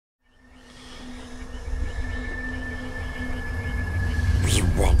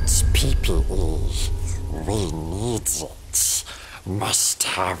PPE. We need it. Must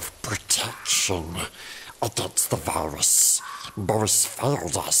have protection against the virus. Boris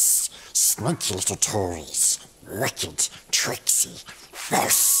failed us. Sneaky little Tories. Wicked, tricksy,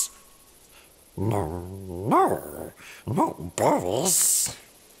 false. No, not Boris.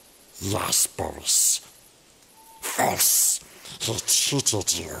 Yes, Boris. False. He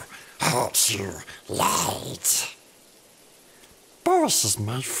cheated you, hurt you, lied. Boris is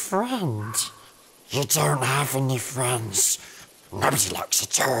my friend. You don't have any friends. Nobody likes a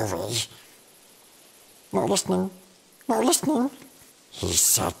Tory. Not listening. Not listening. He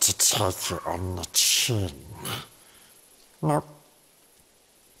said to take you on the chin. No.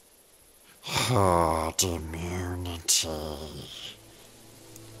 Herd immunity.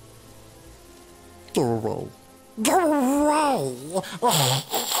 Go away. Go away!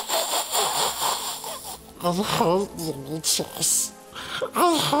 I hate the NHS.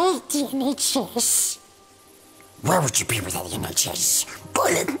 I hate the NHS. Where would you be without the NHS?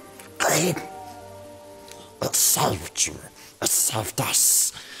 Gollum! Gollum! It saved you. It saved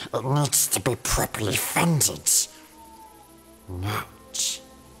us. It needs to be properly funded. Not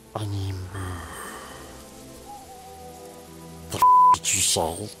anymore. The did you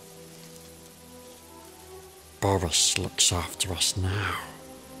say? Boris looks after us now.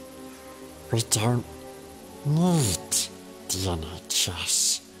 We don't need the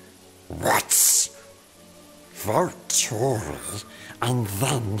NHS. What? Vote Tory and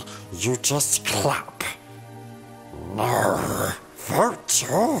then you just clap. No. Vote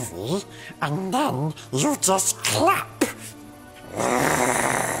Tory and then you just clap.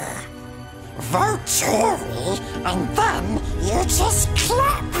 Vote Tory and then you just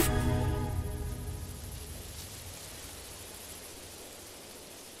clap.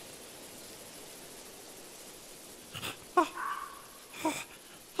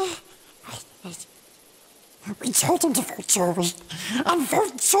 We told him to vote Tory, and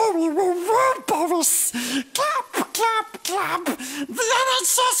vote Tory will rule Boris. Clap, clap, clap. The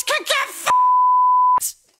NHS can get